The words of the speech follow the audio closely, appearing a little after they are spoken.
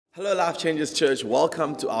Hello Life Changers Church,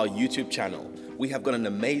 welcome to our YouTube channel. We have got an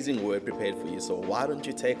amazing word prepared for you, so why don't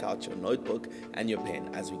you take out your notebook and your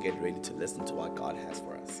pen as we get ready to listen to what God has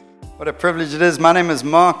for us. What a privilege it is. My name is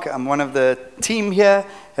Mark. I'm one of the team here.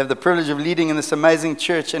 I have the privilege of leading in this amazing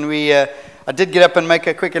church. And I did get up and make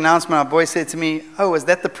a quick announcement. Our boy said to me, "Oh, was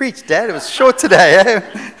that the preach, Dad? It was short today."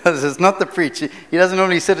 Eh? This is not the preach. He doesn't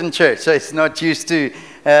normally sit in church, so he's not used to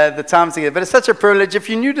the time together. But it's such a privilege. If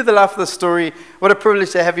you're new to the Life of the Story, what a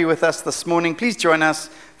privilege to have you with us this morning. Please join us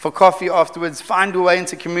for coffee afterwards. Find your way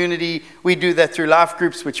into community. We do that through life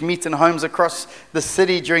groups, which meet in homes across the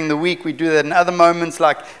city during the week. We do that in other moments,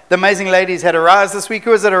 like the amazing ladies had a rise this week.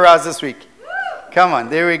 Who was at a rise this week? Come on,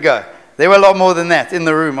 there we go. There were a lot more than that in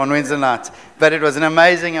the room on Wednesday night. But it was an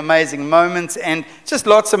amazing, amazing moment, and just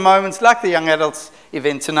lots of moments like the young adults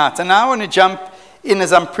event tonight. And I want to jump in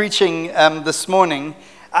as I'm preaching this morning.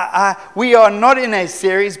 We are not in a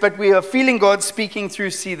series, but we are feeling God speaking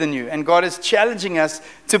through See the New. And God is challenging us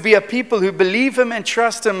to be a people who believe Him and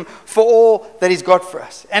trust Him for all that He's got for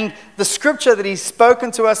us. And the scripture that He's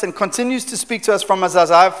spoken to us and continues to speak to us from is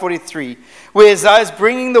Isaiah 43, where Isaiah is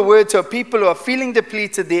bringing the word to a people who are feeling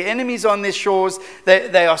depleted, their enemies on their shores,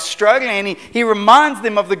 they are struggling. And he reminds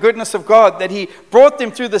them of the goodness of God, that He brought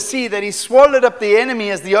them through the sea, that He swallowed up the enemy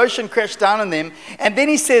as the ocean crashed down on them. And then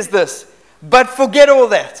He says this, but forget all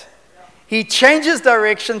that. He changes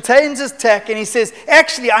direction, changes tack, and He says,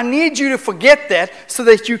 actually, I need you to forget that so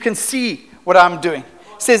that you can see what I'm doing.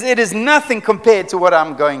 He says, it is nothing compared to what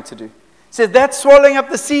I'm going to do. He says, that swallowing up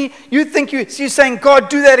the sea, you're saying, God,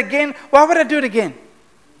 do that again? Why would I do it again?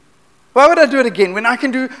 Why would I do it again when I can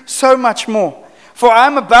do so much more? For I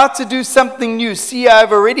am about to do something new. See, I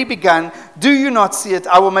have already begun. Do you not see it?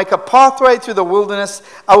 I will make a pathway through the wilderness.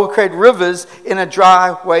 I will create rivers in a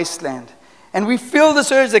dry wasteland. And we feel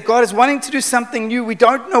this urge that God is wanting to do something new. We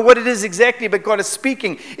don't know what it is exactly, but God is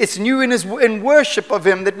speaking. It's new in worship of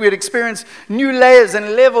Him, that we would experience new layers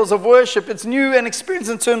and levels of worship. It's new and experience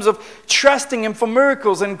in terms of trusting Him for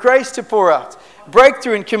miracles and grace to pour out,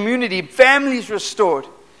 breakthrough in community, families restored.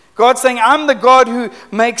 God's saying, I'm the God who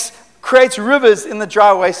creates rivers in the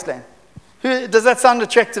dry wasteland. Does that sound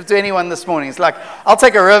attractive to anyone this morning? It's like, I'll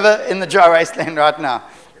take a river in the dry wasteland right now.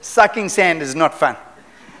 Sucking sand is not fun.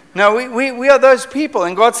 No, we are those people.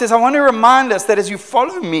 And God says, I want to remind us that as you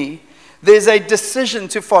follow me, there's a decision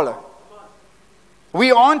to follow.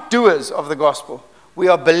 We aren't doers of the gospel. We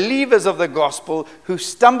are believers of the gospel who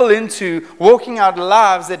stumble into walking out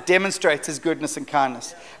lives that demonstrate His goodness and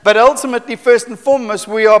kindness. But ultimately, first and foremost,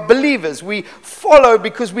 we are believers. We follow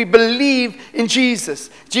because we believe in Jesus.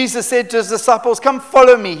 Jesus said to His disciples, come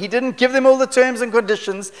follow me. He didn't give them all the terms and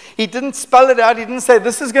conditions. He didn't spell it out. He didn't say,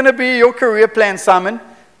 this is going to be your career plan, Simon.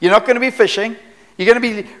 You're not going to be fishing. You're going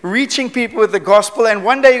to be reaching people with the gospel. And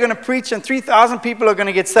one day you're going to preach and 3,000 people are going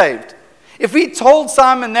to get saved. If we told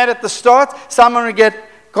Simon that at the start, Simon would get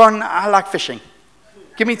gone, I like fishing.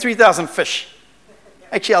 Give me 3,000 fish.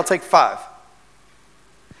 Actually, I'll take 5.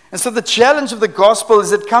 And so the challenge of the gospel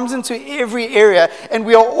is it comes into every area, and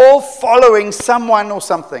we are all following someone or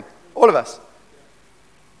something. All of us.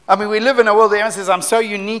 I mean, we live in a world that everyone says, I'm so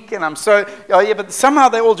unique and I'm so, but somehow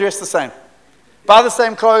they all dress the same. Buy the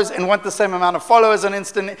same clothes and want the same amount of followers on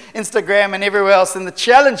Instagram and everywhere else. And the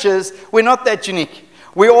challenge is we're not that unique.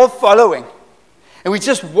 We're all following. And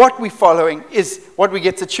what we're following is what we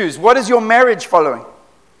get to choose. What is your marriage following?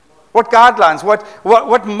 What guidelines?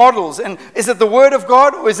 What models? And is it the Word of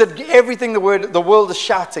God, or is it everything the world is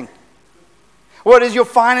shouting? What is your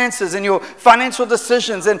finances and your financial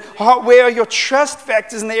decisions? And where are your trust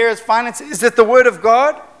factors in the area of finances? Is it the Word of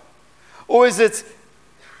God? Or is it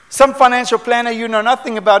some financial planner you know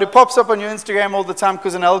nothing about who pops up on your Instagram all the time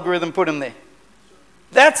because an algorithm put him there?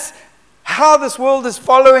 That's how this world is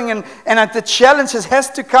following, and the challenge has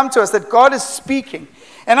to come to us that God is speaking.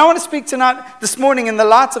 And I want to speak this morning in the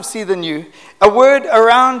light of See the New, a word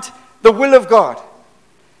around the will of God.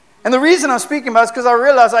 And the reason I'm speaking about it is because I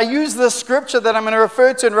realize I use this scripture that I'm going to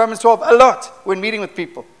refer to in Romans 12 a lot when meeting with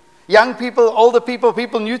people. Young people, older people,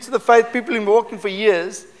 people new to the faith, people who've been walking for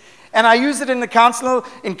years. And I use it in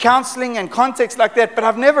counseling and context like that, but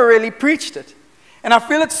I've never really preached it. And I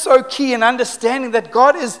feel it's so key in understanding that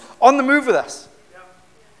God is on the move with us.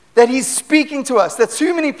 That He's speaking to us. That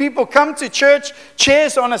too many people come to church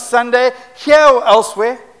chairs on a Sunday, here or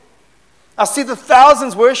elsewhere. I see the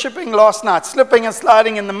thousands worshiping last night, slipping and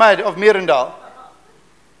sliding in the mud of Mirandal,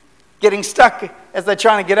 getting stuck as they're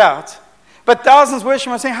trying to get out. But thousands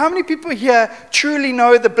worship. I'm saying, how many people here truly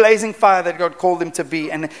know the blazing fire that God called them to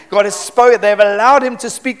be? And God has spoken. They've allowed Him to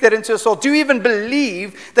speak that into your soul. Do you even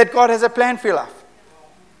believe that God has a plan for your life?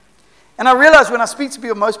 And I realize when I speak to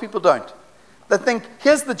people, most people don't. that think,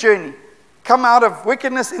 here's the journey. Come out of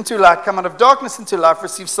wickedness into light, come out of darkness into life,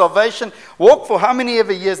 receive salvation, walk for how many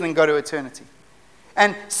ever years, and then go to eternity.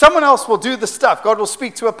 And someone else will do the stuff. God will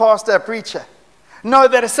speak to a pastor, a preacher. No,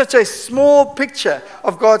 that is such a small picture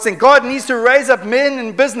of God's thing. God needs to raise up men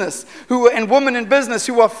in business and women in business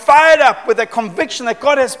who are fired up with a conviction that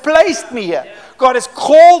God has placed me here. God has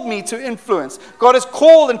called me to influence. God has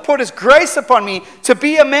called and put His grace upon me to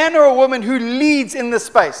be a man or a woman who leads in this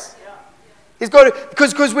space. He's got to,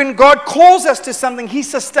 because when God calls us to something, He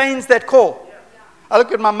sustains that call. I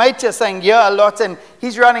look at my mate here saying, yeah, a lot, and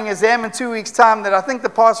he's running an exam in 2 weeks' time that I think the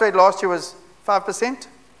pass rate last year was 5%,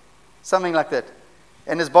 something like that.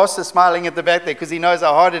 And his boss is smiling at the back there because he knows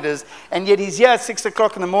how hard it is. And yet he's here at 6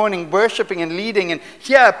 o'clock in the morning worshiping and leading and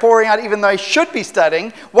here pouring out even though he should be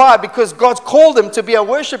studying. Why? Because God's called him to be a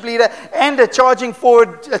worship leader and a charging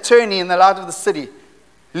forward attorney in the light of the city.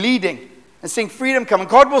 Leading and seeing freedom come. And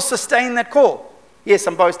God will sustain that call. Yes,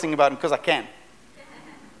 I'm boasting about him because I can.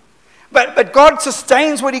 But God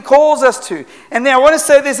sustains what He calls us to. And then I want to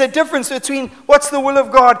say there's a difference between what's the will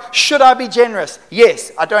of God. Should I be generous?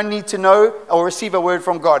 Yes. I don't need to know or receive a word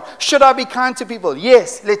from God. Should I be kind to people?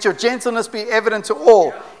 Yes. Let your gentleness be evident to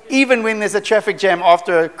all, even when there's a traffic jam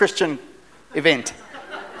after a Christian event.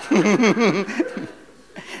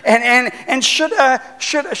 and should I,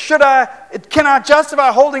 can I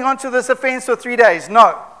justify holding on to this offense for 3 days?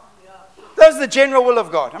 No. That's the general will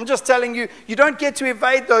of God. I'm just telling you, you don't get to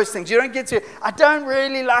evade those things. You don't get to, I don't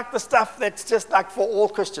really like the stuff that's just like for all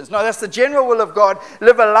Christians. No, that's the general will of God.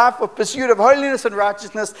 Live a life of pursuit of holiness and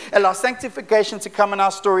righteousness. Allow sanctification to come in our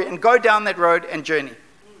story and go down that road and journey.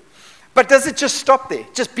 But does it just stop there?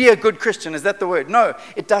 Just be a good Christian. Is that the word? No,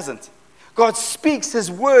 it doesn't. God speaks His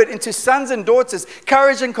word into sons and daughters,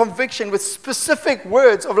 courage and conviction with specific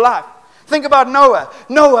words of life. Think about Noah.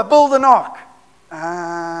 Noah, build an ark.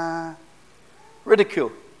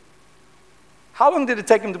 Ridicule. How long did it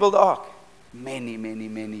take him to build the ark? Many, many,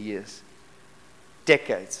 many years.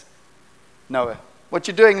 Decades. Noah. What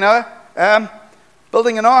you doing, Noah?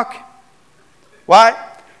 Building an ark. Why?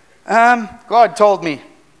 God told me.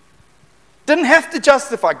 Didn't have to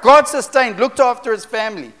justify. God sustained, looked after his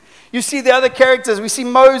family. You see the other characters. We see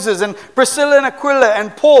Moses and Priscilla and Aquila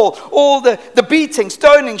and Paul. All the beating,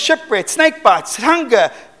 stoning, shipwreck, snake bites, hunger.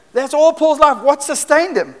 That's all Paul's life. What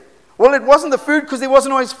sustained him? Well, it wasn't the food because there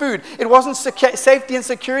wasn't always food. It wasn't safety and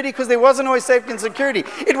security because there wasn't always safety and security.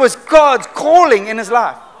 It was God's calling in his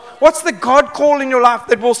life. What's the God call in your life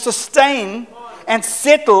that will sustain and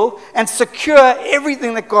settle and secure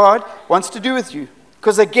everything that God wants to do with you?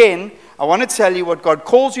 Because again, I want to tell you what God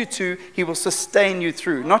calls you to, He will sustain you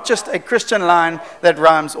through. Not just a Christian line that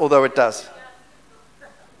rhymes, although it does.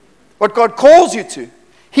 What God calls you to,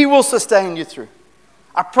 He will sustain you through.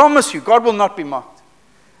 I promise you, God will not be mocked.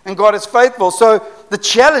 And God is faithful. So the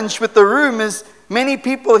challenge with the room is many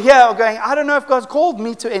people here are going, I don't know if God's called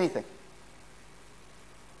me to anything.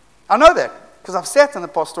 I know that because I've sat in the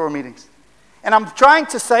pastoral meetings. And I'm trying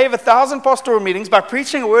to save 1,000 pastoral meetings by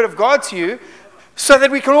preaching a word of God to you so that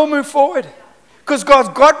we can all move forward. Because God's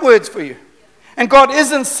got words for you. And God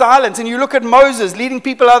isn't silent. And you look at Moses leading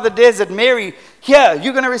people out of the desert. Mary, here,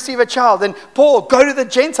 you're going to receive a child. And Paul, go to the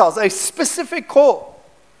Gentiles. A specific call.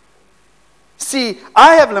 See,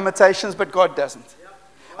 I have limitations, but God doesn't.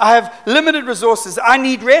 I have limited resources. I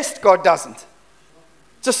need rest. God doesn't.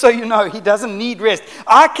 Just so you know, He doesn't need rest.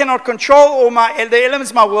 I cannot control all the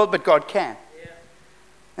elements of my world, but God can.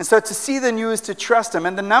 And so to see the new is to trust Him.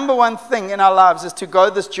 And the number one thing in our lives is to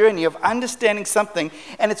go this journey of understanding something.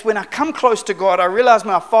 And it's when I come close to God, I realize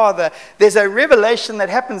my Father, there's a revelation that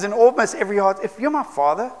happens in almost every heart. If you're my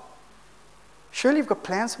Father, surely you've got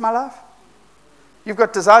plans for my life. You've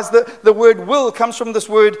got desires. The word will comes from this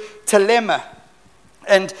word telema.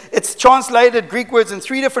 And it's translated Greek words in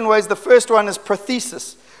 3 different ways. The first one is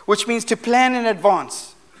prothesis, which means to plan in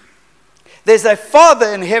advance. There's a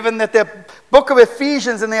Father in heaven that the book of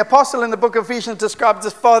Ephesians and the apostle in the book of Ephesians describes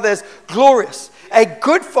this Father as glorious. A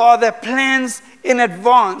good Father plans in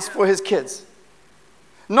advance for his kids.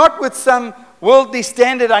 Not with some worldly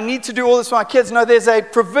standard, I need to do all this for my kids. No, there's a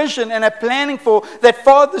provision and a planning for that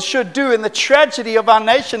fathers should do. In the tragedy of our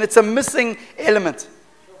nation, it's a missing element.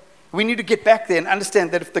 We need to get back there and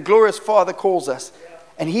understand that if the glorious Father calls us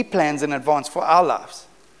and He plans in advance for our lives,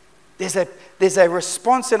 there's a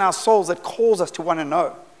response in our souls that calls us to want to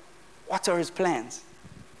know what are His plans.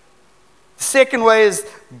 The second way is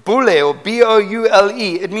boule or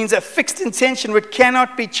B-O-U-L-E. It means a fixed intention which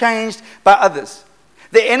cannot be changed by others.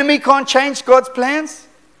 The enemy can't change God's plans.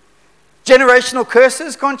 Generational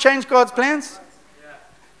curses can't change God's plans.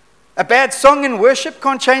 A bad song in worship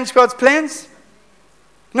can't change God's plans.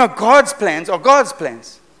 No, God's plans are God's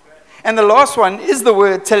plans. And the last one is the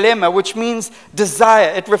word telema, which means desire.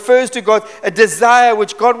 It refers to God, a desire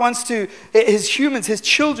which God wants to, his humans, his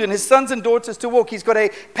children, his sons and daughters to walk. He's got a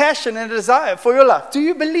passion and a desire for your life. Do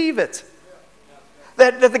you believe it?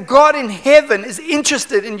 That the God in heaven is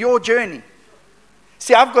interested in your journey.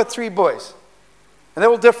 See, I've got 3 boys, and they're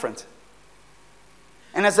all different.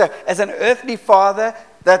 And as an earthly father,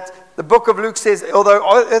 that the book of Luke says,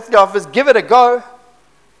 although earthly fathers give it a go,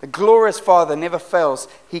 the glorious Father never fails.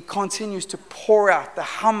 He continues to pour out the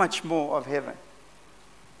how much more of heaven.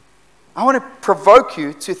 I want to provoke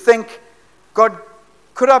you to think, God,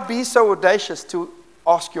 could I be so audacious to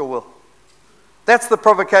ask your will? That's the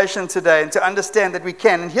provocation today, and to understand that we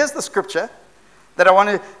can. And here's the scripture that I want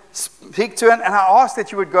to speak to, and I ask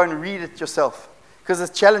that you would go and read it yourself, because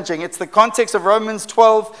it's challenging. It's the context of Romans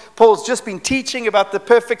 12. Paul's just been teaching about the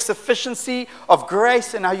perfect sufficiency of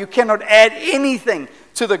grace and how you cannot add anything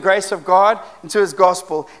to the grace of God and to his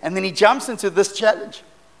gospel. And then he jumps into this challenge.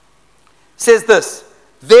 It says this,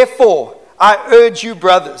 therefore, I urge you,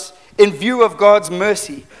 brothers, in view of God's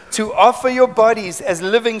mercy, to offer your bodies as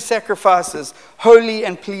living sacrifices, holy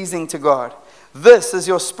and pleasing to God. This is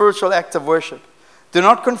your spiritual act of worship. Do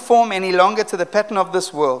not conform any longer to the pattern of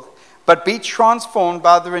this world, but be transformed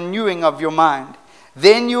by the renewing of your mind.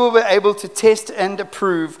 Then you will be able to test and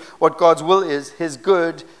approve what God's will is, his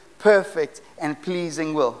good, perfect, and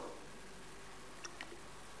pleasing will.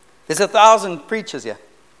 There's 1,000 preachers here.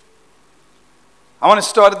 I want to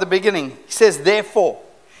start at the beginning. He says, therefore.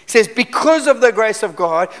 He says, because of the grace of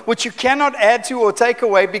God, which you cannot add to or take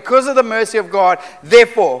away, because of the mercy of God,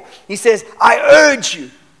 therefore. He says, I urge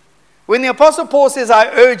you. When the Apostle Paul says, I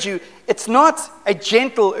urge you, it's not a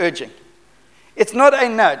gentle urging. It's not a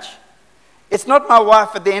nudge. It's not my wife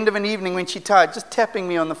at the end of an evening when she's tired, just tapping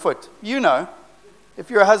me on the foot. You know, if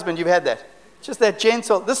you're a husband, you've had that. Just that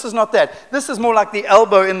gentle. This is not that. This is more like the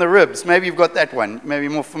elbow in the ribs. Maybe you've got that one. Maybe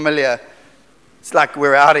more familiar. It's like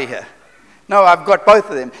we're out of here. No, I've got both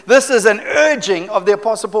of them. This is an urging of the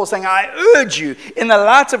Apostle Paul saying, I urge you in the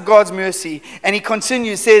light of God's mercy. And he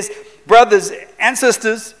continues, says, brothers and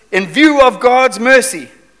sisters, in view of God's mercy.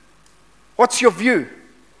 What's your view?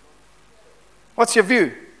 What's your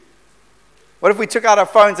view? What if we took out our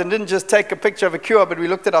phones and didn't just take a picture of a cure, but we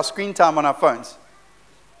looked at our screen time on our phones?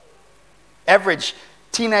 Average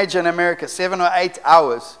teenager in America, 7 or 8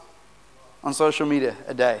 hours on social media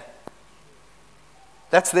a day.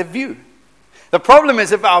 That's their view. The problem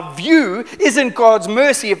is if our view isn't God's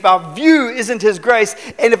mercy, if our view isn't his grace,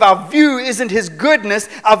 and if our view isn't his goodness,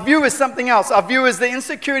 our view is something else. Our view is the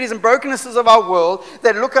insecurities and brokennesses of our world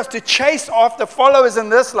that look us to chase after followers in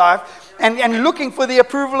this life and looking for the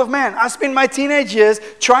approval of man. I spent my teenage years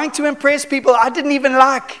trying to impress people I didn't even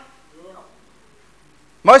like.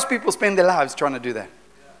 Most people spend their lives trying to do that.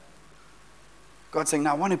 God's saying,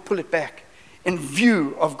 no, I want to pull it back. In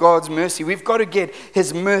view of God's mercy, we've got to get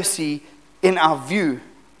his mercy in our view,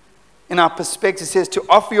 in our perspective. It says to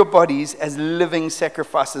offer your bodies as living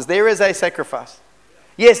sacrifices. There is a sacrifice.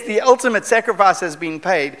 Yes, the ultimate sacrifice has been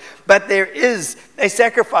paid, but there is a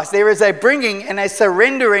sacrifice. There is a bringing and a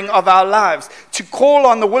surrendering of our lives to call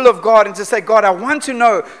on the will of God and to say, God, I want to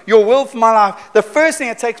know your will for my life. The first thing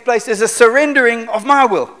that takes place is a surrendering of my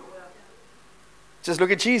will. Just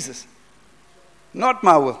look at Jesus. Not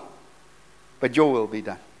my will, but your will be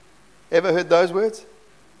done. Ever heard those words?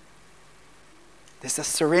 There's a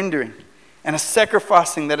surrendering and a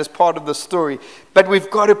sacrificing that is part of the story. But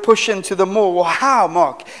we've got to push into the more. Well, how,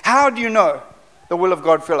 Mark? How do you know the will of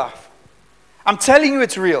God for your life? I'm telling you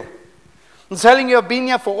it's real. I'm telling you I've been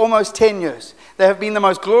here for almost 10 years. They have been the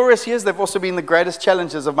most glorious years. They've also been the greatest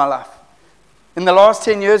challenges of my life. In the last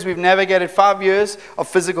 10 years, we've navigated 5 years of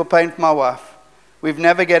physical pain for my wife. We've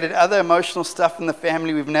navigated other emotional stuff in the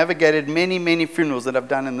family. We've navigated many, many funerals that I've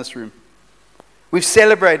done in this room. We've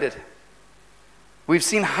celebrated. We've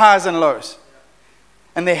seen highs and lows.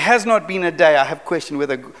 And there has not been a day I have questioned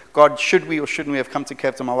whether God, should we or shouldn't we have come to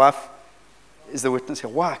Cape Town. My wife is the witness here.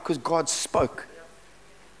 Why? Because God spoke.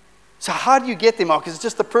 So how do you get there, Mark? Is it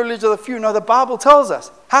just the privilege of the few? No, the Bible tells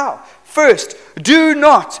us. How? First, do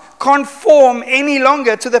not conform any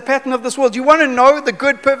longer to the pattern of this world. You want to know the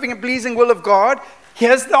good, perfect, and pleasing will of God?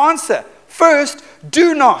 Here's the answer. First,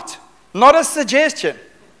 do not. Not a suggestion.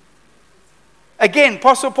 Again,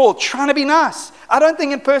 Apostle Paul, trying to be nice. I don't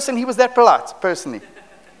think in person he was that polite, personally.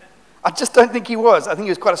 I just don't think he was. I think he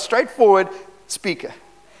was quite a straightforward speaker.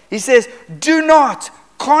 He says, do not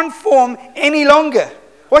conform any longer.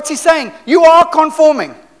 What's he saying? You are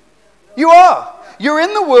conforming. You are. You're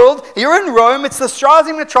in the world, you're in Rome, it's the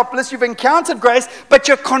striving metropolis, you've encountered grace, but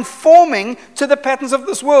you're conforming to the patterns of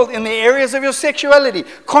this world in the areas of your sexuality,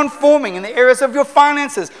 conforming in the areas of your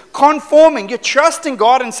finances, conforming. You're trusting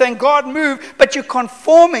God and saying, God, move, but you're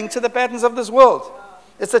conforming to the patterns of this world.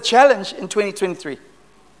 It's a challenge in 2023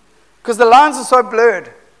 because the lines are so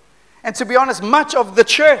blurred. And to be honest, much of the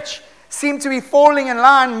church seem to be falling in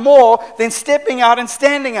line more than stepping out and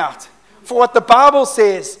standing out for what the Bible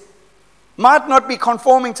says might not be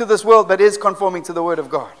conforming to this world, but is conforming to the Word of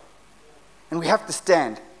God. And we have to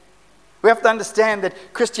stand. We have to understand that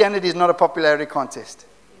Christianity is not a popularity contest.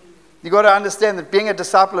 You've got to understand that being a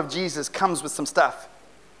disciple of Jesus comes with some stuff.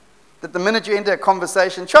 That the minute you enter a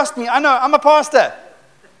conversation, trust me, I know, I'm a pastor.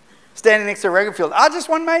 Standing next to a regular field. I just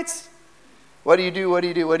want mates. What do you do? What do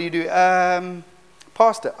you do? What do you do?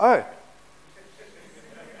 Pastor. Oh.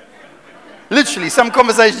 Literally, some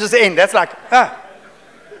conversations just end. That's like,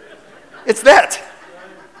 it's that.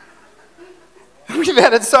 We've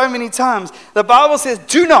had it so many times. The Bible says,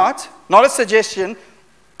 do not a suggestion,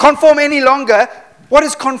 conform any longer. What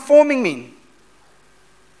does conforming mean?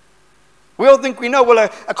 We all think we know. Well,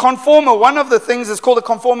 a conformer, one of the things that's called a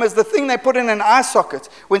conformer is the thing they put in an eye socket.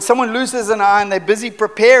 When someone loses an eye and they're busy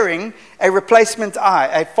preparing a replacement eye,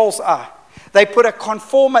 a false eye, they put a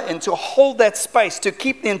conformer in to hold that space, to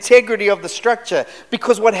keep the integrity of the structure.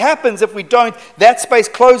 Because what happens if we don't, that space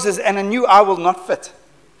closes and a new eye will not fit.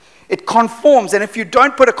 It conforms, and if you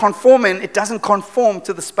don't put a conformer in, it doesn't conform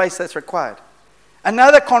to the space that's required.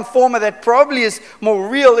 Another conformer that probably is more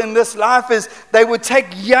real in this life is they would take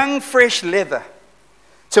young, fresh leather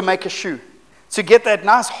to make a shoe. To get that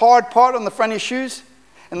nice hard part on the front of your shoes.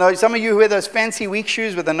 And some of you who wear those fancy weak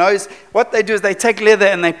shoes with the nose, what they do is they take leather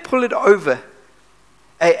and they pull it over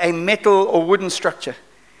a metal or wooden structure.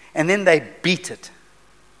 And then they beat it.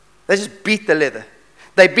 They just beat the leather.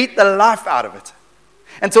 They beat the life out of it.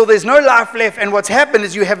 Until there's no life left. And what's happened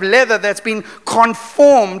is you have leather that's been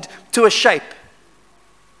conformed to a shape.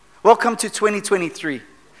 Welcome to 2023,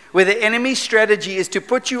 where the enemy's strategy is to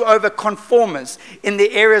put you over conformers in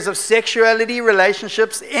the areas of sexuality,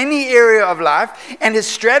 relationships, any area of life, and his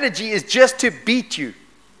strategy is just to beat you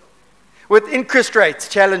with interest rates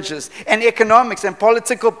challenges and economics and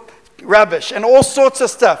political rubbish and all sorts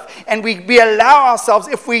of stuff. And we allow ourselves,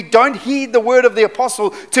 if we don't heed the word of the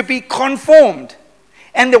apostle, to be conformed.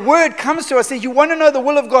 And the word comes to us, says, you want to know the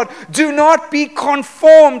will of God, do not be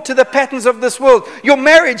conformed to the patterns of this world. Your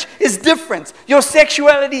marriage is different. Your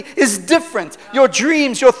sexuality is different. Your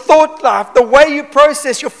dreams, your thought life, the way you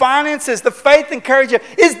process your finances, the faith and courage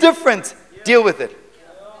is different. Deal with it.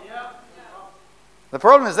 The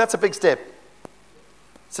problem is that's a big step.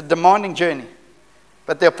 It's a demanding journey.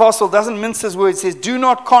 But the apostle doesn't mince his words. He says, do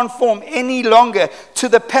not conform any longer to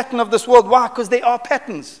the pattern of this world. Why? Because there are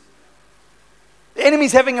patterns. The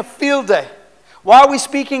enemy's having a field day. Why are we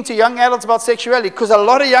speaking to young adults about sexuality? Because a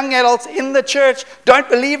lot of young adults in the church don't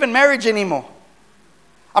believe in marriage anymore.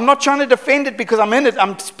 I'm not trying to defend it because I'm in it.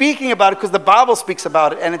 I'm speaking about it because the Bible speaks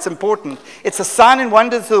about it and it's important. It's a sign and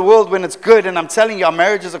wonder to the world when it's good. And I'm telling you, our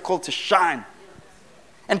marriages are called to shine.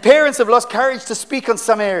 And parents have lost courage to speak on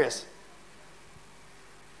some areas.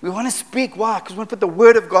 We want to speak. Why? Because we want to put the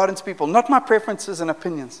word of God into people, not my preferences and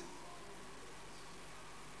opinions.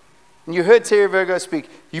 And you heard Terry Virgo speak.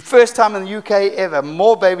 You first time in the UK ever,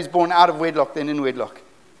 more babies born out of wedlock than in wedlock.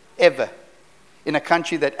 Ever. In a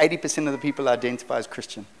country that 80% of the people identify as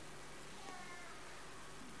Christian.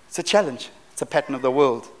 It's a challenge. It's a pattern of the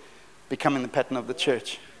world becoming the pattern of the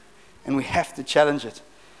church. And we have to challenge it.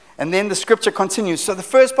 And then the scripture continues. So the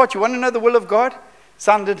first part, you want to know the will of God?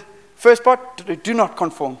 Sounded, first part, do not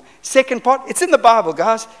conform. Second part, it's in the Bible,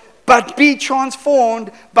 guys. But be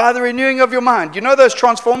transformed by the renewing of your mind. You know those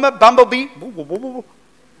transformer, bumblebee?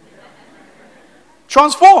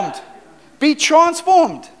 Transformed. Be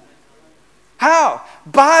transformed. How?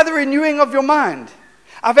 By the renewing of your mind.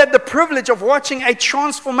 I've had the privilege of watching a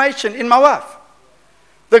transformation in my wife.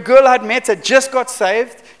 The girl I'd met had just got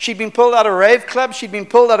saved. She'd been pulled out of rave clubs. She'd been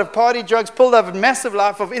pulled out of party drugs, pulled out of a massive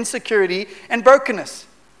life of insecurity and brokenness.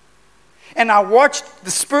 And I watched the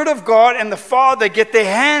Spirit of God and the Father get their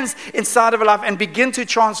hands inside of her life and begin to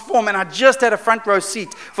transform. And I just had a front row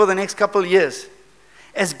seat for the next couple of years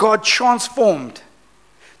as God transformed.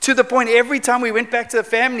 To the point every time we went back to the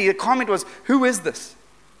family, the comment was, who is this?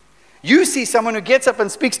 You see someone who gets up and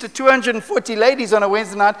speaks to 240 ladies on a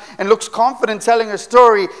Wednesday night and looks confident telling a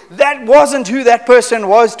story. That wasn't who that person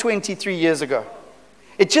was 23 years ago.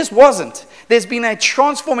 It just wasn't. There's been a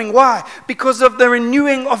transforming. Why? Because of the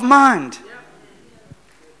renewing of mind.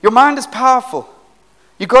 Your mind is powerful.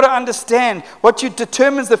 You've got to understand what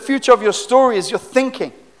determines the future of your story is your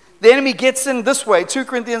thinking. The enemy gets in this way. 2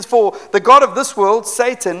 Corinthians 4, the God of this world,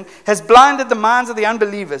 Satan, has blinded the minds of the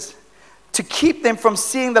unbelievers to keep them from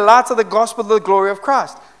seeing the light of the gospel of the glory of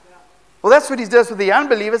Christ. Well, that's what he does with the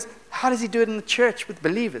unbelievers. How does he do it in the church with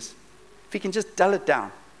believers? If he can just dull it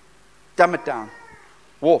down, dumb it down,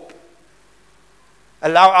 warp.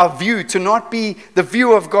 Allow our view to not be the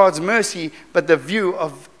view of God's mercy, but the view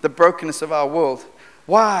of the brokenness of our world.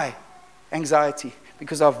 Why? Anxiety.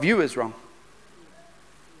 Because our view is wrong.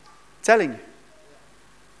 I'm telling you.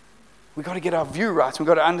 We've got to get our view right. We've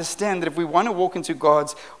got to understand that if we want to walk into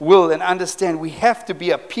God's will and understand, we have to be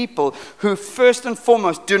a people who first and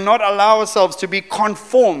foremost do not allow ourselves to be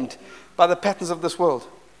conformed by the patterns of this world.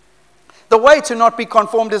 The way to not be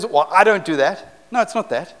conformed is, well, I don't do that. No, it's not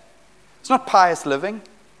that. It's not pious living.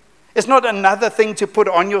 It's not another thing to put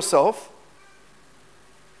on yourself.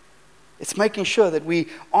 It's making sure that we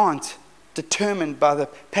aren't determined by the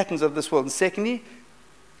patterns of this world. And secondly,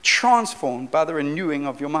 transformed by the renewing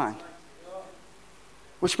of your mind.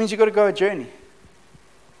 Which means you've got to go a journey.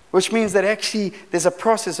 Which means that actually there's a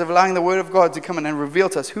process of allowing the Word of God to come in and reveal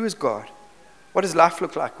to us who is God. What does life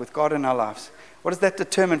look like with God in our lives? What does that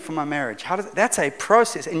determine for my marriage? That's a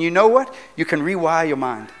process. And you know what? You can rewire your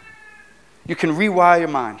mind. You can rewire your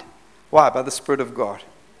mind. Why? By the Spirit of God.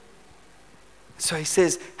 So he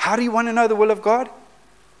says, how do you want to know the will of God?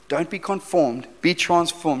 Don't be conformed, be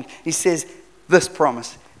transformed. He says this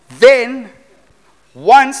promise. Then,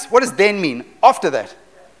 once, what does then mean? After that.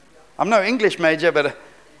 I'm no English major, but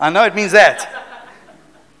I know it means that.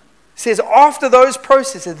 It says after those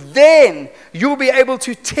processes, then you'll be able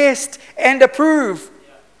to test and approve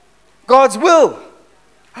God's will.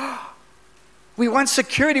 We want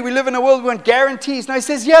security. We live in a world we want guarantees. No, he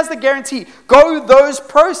says, here's the guarantee. Go those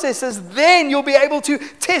processes, then you'll be able to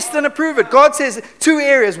test and approve it. God says 2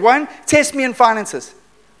 areas. 1, test me in finances.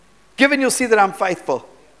 Given you'll see that I'm faithful.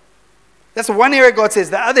 That's one area God says.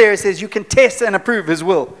 The other area says you can test and approve his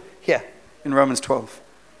will. Here in Romans 12.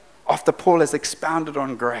 After Paul has expounded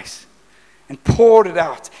on grace and poured it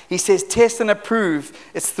out, he says test and approve.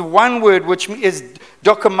 It's the one word which is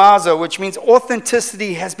dokimazo, which means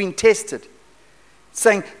authenticity has been tested.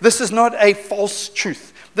 Saying, this is not a false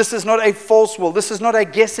truth. This is not a false will. This is not a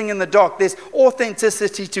guessing in the dark. There's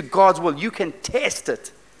authenticity to God's will. You can test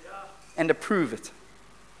it and approve it.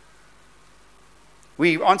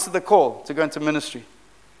 We answered the call to go into ministry.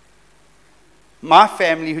 My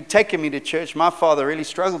family who'd taken me to church, my father really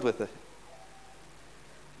struggled with it.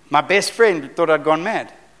 My best friend thought I'd gone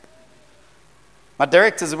mad. My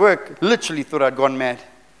directors at work literally thought I'd gone mad.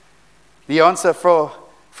 The answer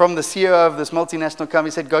from the CEO of this multinational company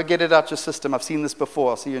said, go get it out your system. I've seen this before.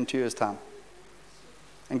 I'll see you in 2 years' time.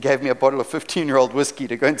 And gave me a bottle of 15-year-old whiskey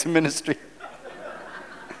to go into ministry.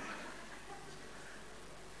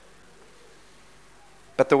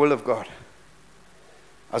 But the will of God.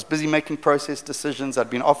 I was busy making process decisions. I'd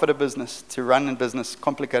been offered a business to run in business,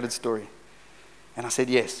 complicated story. And I said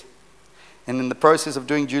yes. And in the process of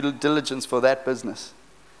doing due diligence for that business,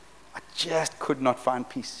 I just could not find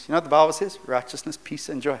peace. You know what the Bible says? Righteousness, peace,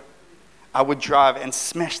 and joy. I would drive and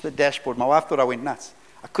smash the dashboard. My wife thought I went nuts.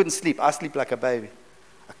 I couldn't sleep. I sleep like a baby.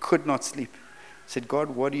 I could not sleep. I said,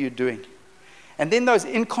 God, what are you doing? And then those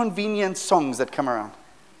inconvenient songs that come around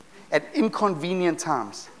at inconvenient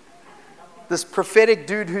times. This prophetic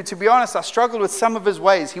dude who, to be honest, I struggled with some of his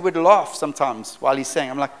ways. He would laugh sometimes while he sang.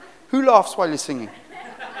 I'm like, who laughs while you're singing?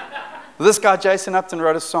 Well, this guy, Jason Upton,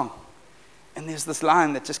 wrote a song. And there's this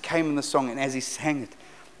line that just came in the song, and as he sang it,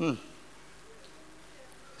 it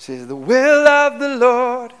says, the will of the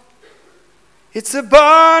Lord, it's a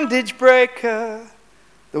bondage breaker.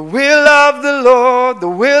 The will of the Lord, the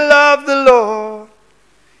will of the Lord,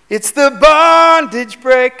 it's the bondage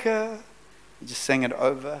breaker. He just sang it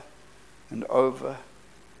over and over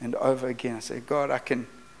and over again. I said, God, I can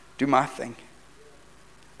do my thing.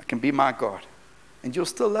 I can be my God. And you'll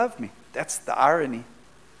still love me. That's the irony.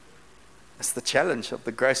 That's the challenge of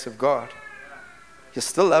the grace of God. You'll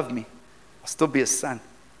still love me. I'll still be a son.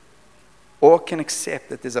 Or can accept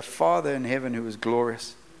that there's a Father in heaven who is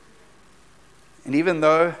glorious. And even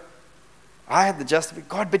though I had the justification,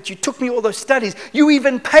 God, but you took me all those studies. You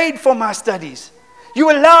even paid for my studies.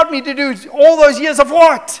 You allowed me to do all those years of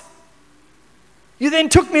what? You then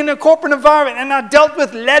took me in a corporate environment and I dealt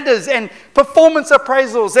with ladders and performance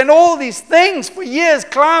appraisals and all these things for years,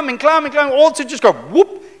 climbing, all to just go,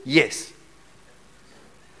 whoop, yes.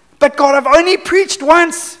 But God, I've only preached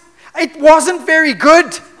once. It wasn't very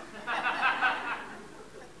good.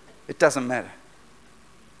 It doesn't matter.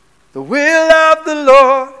 The will of the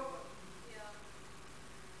Lord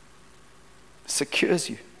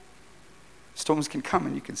secures you. Storms can come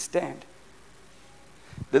and you can stand.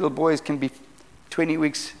 Little boys can be 20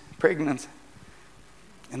 weeks pregnant,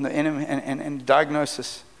 and the enemy and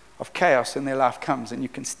diagnosis of chaos in their life comes, and you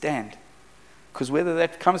can stand. Because whether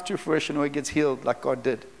that comes to fruition or it gets healed like God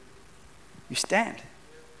did, you stand.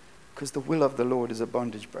 Because the will of the Lord is a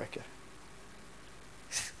bondage breaker.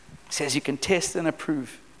 It says you can test and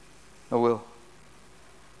approve the will.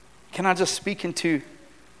 Can I just speak into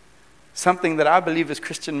something that I believe is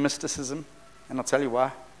Christian mysticism? And I'll tell you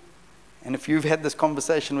why. And if you've had this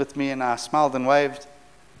conversation with me and I smiled and waved,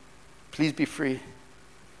 please be free.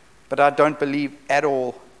 But I don't believe at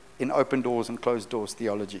all in open doors and closed doors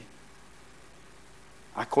theology.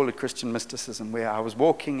 I call it Christian mysticism, where I was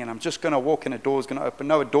walking and I'm just going to walk and a door is going to open.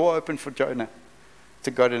 No, a door opened for Jonah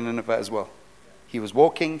to go to Nineveh as well. He was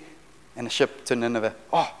walking and a ship to Nineveh.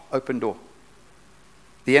 Oh, open door.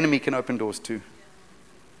 The enemy can open doors too.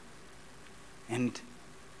 And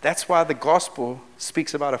that's why the gospel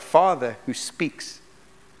speaks about a father who speaks.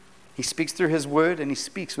 He speaks through his word and he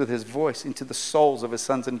speaks with his voice into the souls of his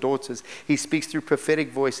sons and daughters. He speaks through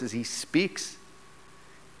prophetic voices. He speaks.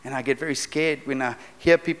 And I get very scared when I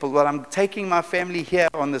hear people, well, I'm taking my family here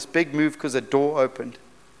on this big move because a door opened.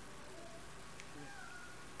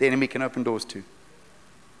 The enemy can open doors too.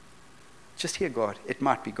 Just hear God. It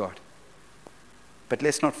might be God. But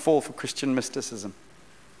let's not fall for Christian mysticism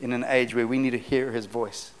in an age where we need to hear his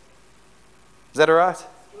voice. Is that all right?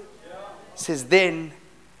 It says, then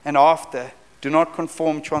and after, do not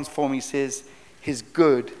conform, transform. He says, his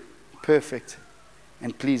good, perfect,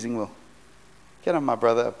 and pleasing will. Get on my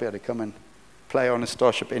brother up here to come and play on a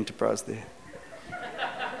Starship Enterprise there.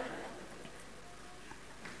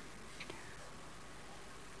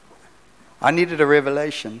 I needed a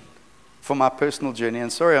revelation for my personal journey,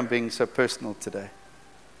 and sorry I'm being so personal today.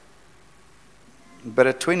 But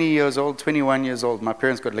at 20 years old, 21 years old, my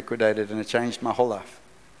parents got liquidated and it changed my whole life.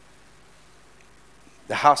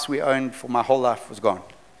 The house we owned for my whole life was gone.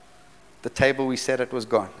 The table we sat at was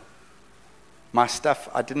gone. My stuff,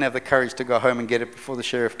 I didn't have the courage to go home and get it before the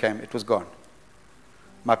sheriff came. It was gone.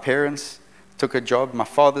 My parents took a job, my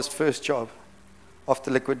father's first job,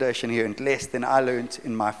 after liquidation. He earned less than I learned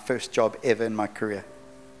in my first job ever in my career.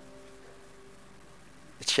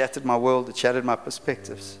 It shattered my world. It shattered my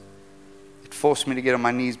perspectives. It forced me to get on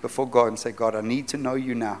my knees before God and say, God, I need to know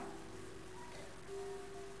you now.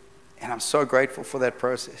 And I'm so grateful for that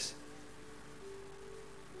process.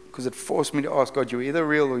 Because it forced me to ask God, you're either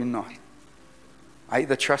real or you're not. I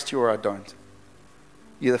either trust you or I don't.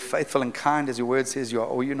 You're either faithful and kind as your word says you are,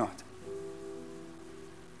 or you're not.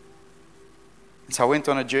 And so I went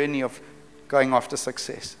on a journey of going after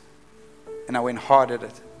success. And I went hard at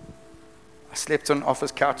it. I slept on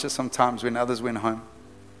office couches sometimes when others went home.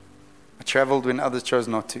 I traveled when others chose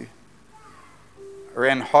not to. I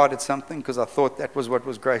ran hard at something because I thought that was what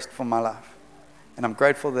was graced for my life. And I'm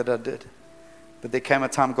grateful that I did. But there came a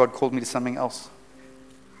time God called me to something else.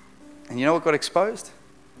 And you know what got exposed?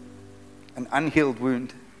 An unhealed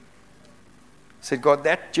wound. I said, God,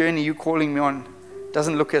 that journey you're calling me on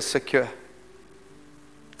doesn't look as secure.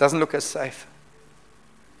 It doesn't look as safe.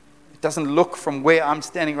 It doesn't look from where I'm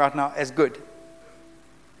standing right now as good.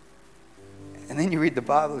 And then you read the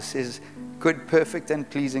Bible, it says, good, perfect, and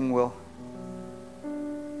pleasing will.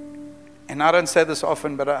 And I don't say this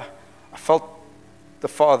often, but I felt the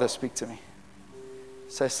Father speak to me.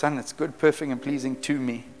 Say, son, it's good, perfect, and pleasing to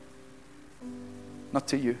me. Not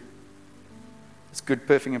to you. It's good,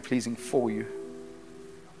 perfect, and pleasing for you.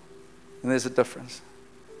 And there's a difference.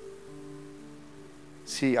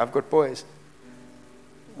 See, I've got boys.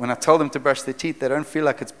 When I tell them to brush their teeth, they don't feel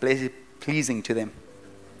like it's pleasing to them.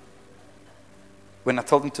 When I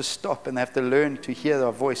tell them to stop and they have to learn to hear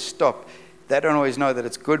their voice stop, they don't always know that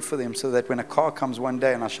it's good for them, so that when a car comes one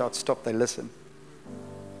day and I shout stop, they listen.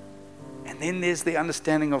 And then there's the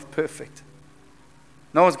understanding of perfect.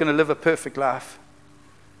 No one's going to live a perfect life.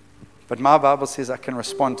 But my Bible says I can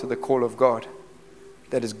respond to the call of God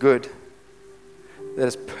that is good, that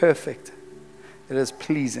is perfect, that is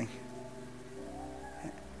pleasing.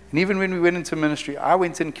 And even when we went into ministry, I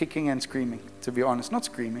went in kicking and screaming, to be honest. Not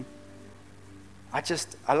screaming.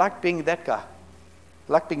 I like being that guy.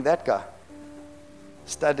 I like being that guy.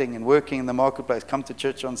 Studying and working in the marketplace, come to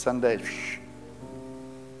church on Sunday.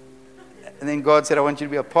 And then God said, I want you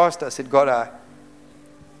to be a pastor. I said, God, I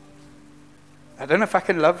don't know if I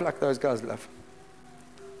can love like those guys love.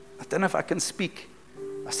 I don't know if I can speak.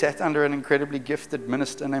 I sat under an incredibly gifted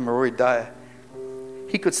minister named Roy Dyer.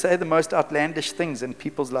 He could say the most outlandish things and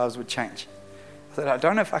people's lives would change. I said, I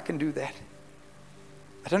don't know if I can do that.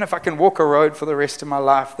 I don't know if I can walk a road for the rest of my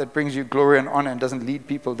life that brings you glory and honor and doesn't lead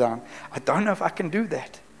people down. I don't know if I can do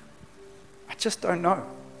that. I just don't know.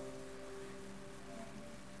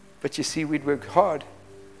 But you see, we'd work hard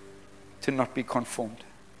to not be conformed.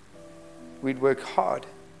 We'd work hard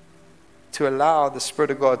to allow the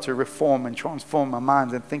Spirit of God to reform and transform our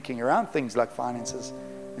minds and thinking around things like finances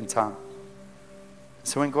and time.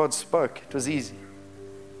 So when God spoke, it was easy.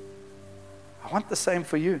 I want the same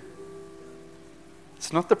for you.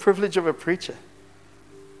 It's not the privilege of a preacher.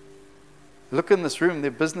 Look in this room,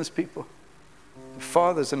 they're business people, they're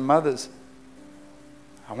fathers and mothers.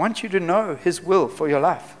 I want you to know His will for your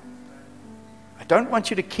life. I don't want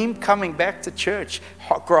you to keep coming back to church,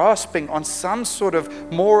 grasping on some sort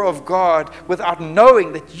of more of God without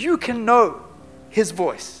knowing that you can know His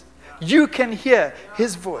voice. You can hear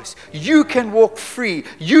His voice. You can walk free.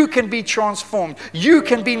 You can be transformed. You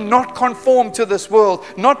can be not conformed to this world,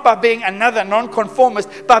 not by being another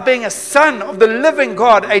nonconformist, by being a son of the living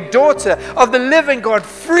God, a daughter of the living God,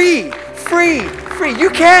 free, free, free. You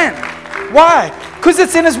can. Why? Because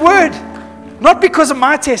it's in His Word. Not because of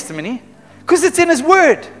my testimony, because it's in His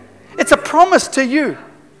Word. It's a promise to you.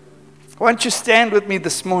 Why don't you stand with me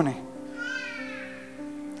this morning?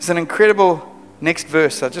 It's an incredible next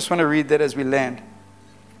verse. I just want to read that as we land,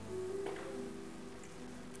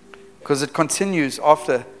 because it continues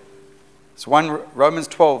after. It's Romans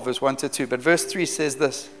 12, verse 1 to 2. But verse 3 says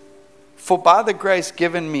this: For by the grace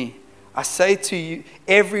given me, I say to you,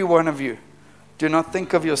 every one of you, do not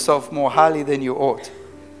think of yourself more highly than you ought,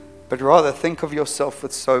 but rather think of yourself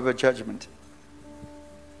with sober judgment.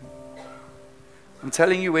 I'm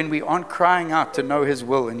telling you, when we aren't crying out to know His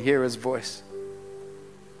will and hear His voice,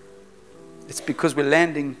 it's because we're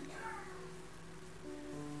landing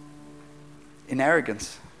in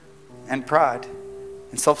arrogance and pride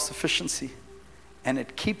and self-sufficiency. And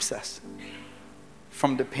it keeps us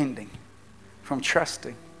from depending, from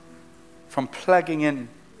trusting, from plugging in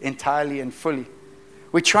entirely and fully.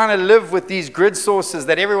 We're trying to live with these grid sources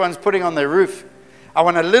that everyone's putting on their roof. I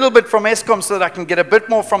want a little bit from Eskom so that I can get a bit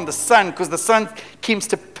more from the sun, because the sun seems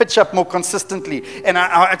to pitch up more consistently. And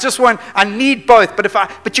I need both.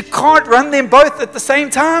 But you can't run them both at the same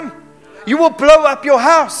time. You will blow up your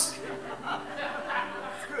house.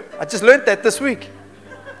 I just learned that this week.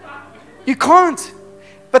 You can't.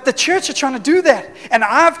 But the church are trying to do that. And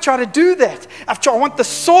I've tried to do that. I want the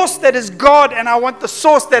source that is God, and I want the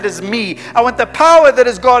source that is me. I want the power that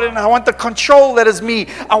is God, and I want the control that is me.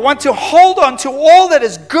 I want to hold on to all that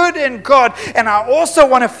is good in God, and I also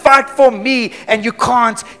want to fight for me. And you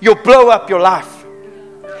can't. You'll blow up your life.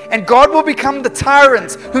 And God will become the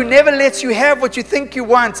tyrant who never lets you have what you think you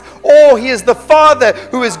want. Or He is the Father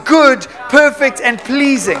who is good, perfect, and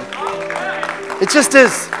pleasing. It just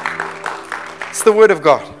is. It's the Word of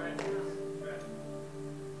God.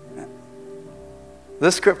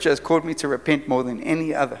 This scripture has called me to repent more than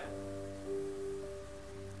any other.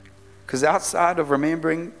 Because outside of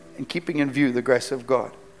remembering and keeping in view the grace of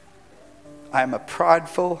God, I am a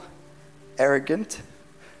prideful, arrogant,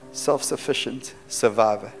 self-sufficient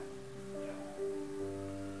survivor.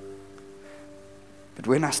 But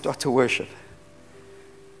when I start to worship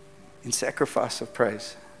in sacrifice of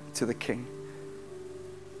praise to the King,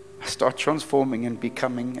 I start transforming and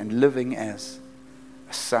becoming and living as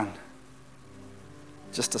a son.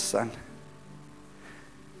 Just a son.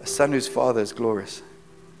 A son whose father is glorious.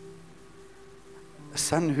 A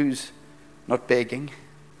son who's not begging,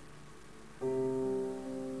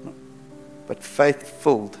 but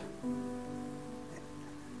faith-filled.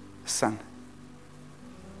 A son.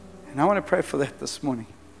 And I want to pray for that this morning.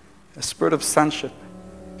 A spirit of sonship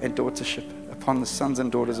and daughtership upon the sons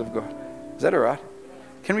and daughters of God. Is that all right?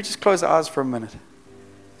 Can we just close our eyes for a minute?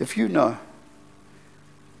 If you know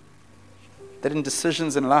that in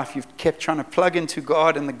decisions in life you've kept trying to plug into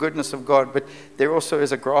God and the goodness of God, but there also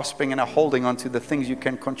is a grasping and a holding onto the things you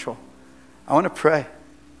can control, I want to pray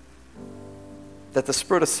that the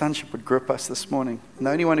spirit of sonship would grip us this morning. And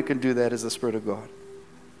the only one who can do that is the Spirit of God.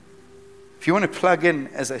 If you want to plug in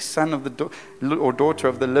as a son of the or daughter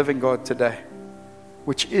of the living God today,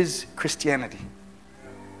 which is Christianity,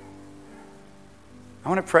 I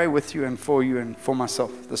want to pray with you and for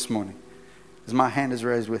myself this morning, as my hand is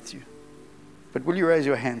raised with you. But will you raise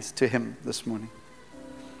your hands to Him this morning?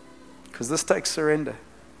 Because this takes surrender.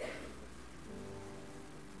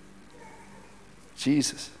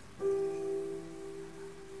 Jesus.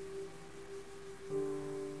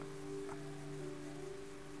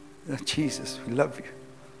 Jesus, we love you.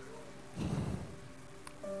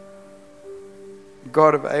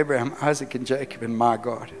 God of Abraham, Isaac, and Jacob, and my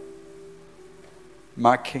God,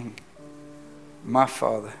 my King, my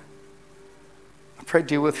Father. I pray,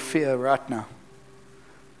 deal with fear right now.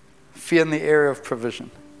 Fear in the area of provision.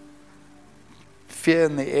 Fear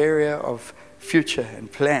in the area of future and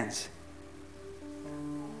plans.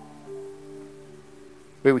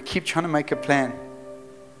 where we keep trying to make a plan.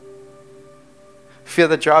 Fear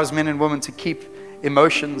that drives men and women to keep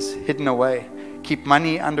emotions hidden away, keep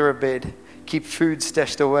money under a bed, keep food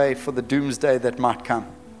stashed away for the doomsday that might come.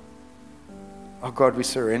 Oh God, we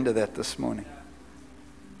surrender that this morning.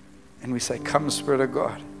 And we say, come, Spirit of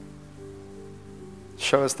God.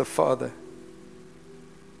 Show us the Father.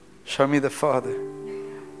 Show me the Father.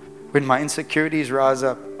 When my insecurities rise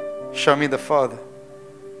up, show me the Father.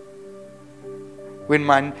 When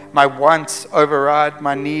my wants override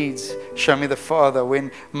my needs, show me the Father. When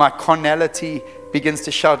my carnality begins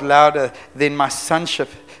to shout louder than my sonship,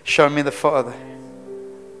 show me the Father.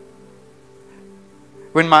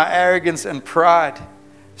 When my arrogance and pride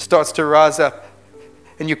starts to rise up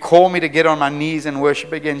and you call me to get on my knees and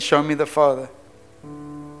worship again, show me the Father.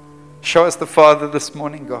 Show us the Father this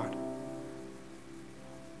morning, God.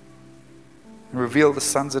 And reveal the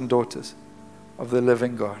sons and daughters of the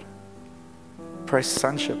living God. Pray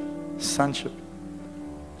sonship, sonship,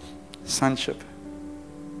 sonship.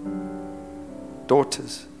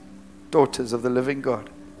 Daughters, daughters of the living God.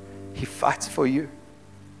 He fights for you.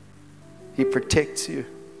 He protects you.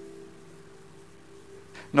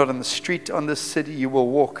 Not on the street, on this city you will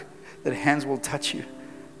walk, that hands will touch you,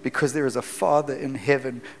 because there is a Father in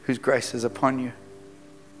heaven whose grace is upon you.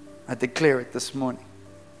 I declare it this morning.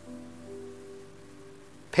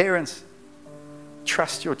 Parents,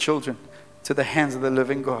 trust your children to the hands of the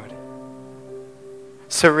living God.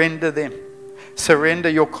 Surrender them. Surrender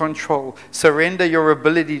your control. Surrender your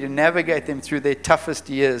ability to navigate them through their toughest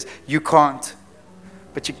years. You can't,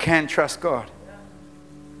 but you can trust God.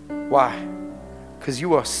 Why? Because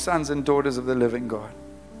you are sons and daughters of the living God.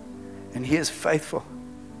 And He is faithful.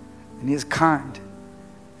 And He is kind.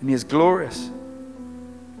 And He is glorious.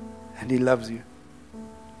 And He loves you.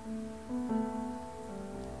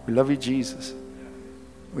 We love you, Jesus.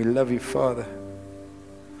 We love you, Father.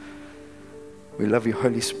 We love you,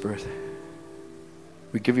 Holy Spirit.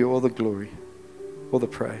 We give you all the glory, all the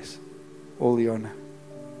praise, all the honor.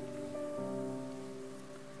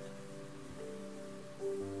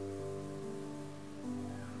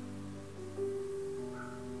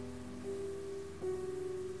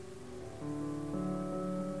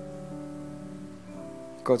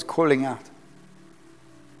 God's calling out.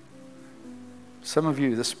 Some of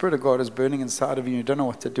you, the Spirit of God is burning inside of you. You don't know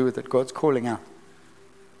what to do with it. God's calling out.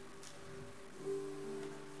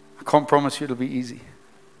 I can't promise you it'll be easy.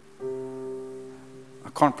 I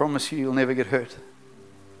can't promise you you'll never get hurt.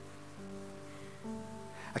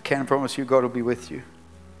 I can promise you God will be with you.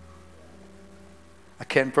 I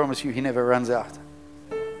can promise you He never runs out.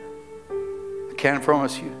 I can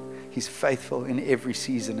promise you He's faithful in every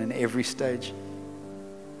season, in every stage.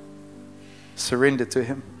 Surrender to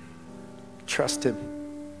Him. Trust Him.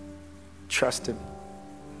 Trust Him.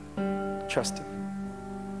 Trust Him.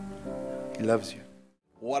 He loves you.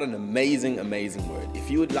 What an amazing, amazing word.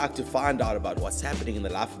 If you would like to find out about what's happening in the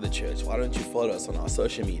life of the church, why don't you follow us on our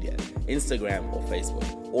social media, Instagram or Facebook,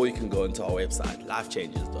 or you can go into our website,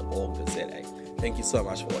 lifechanges.org.za. Thank you so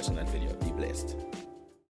much for watching that video. Be blessed.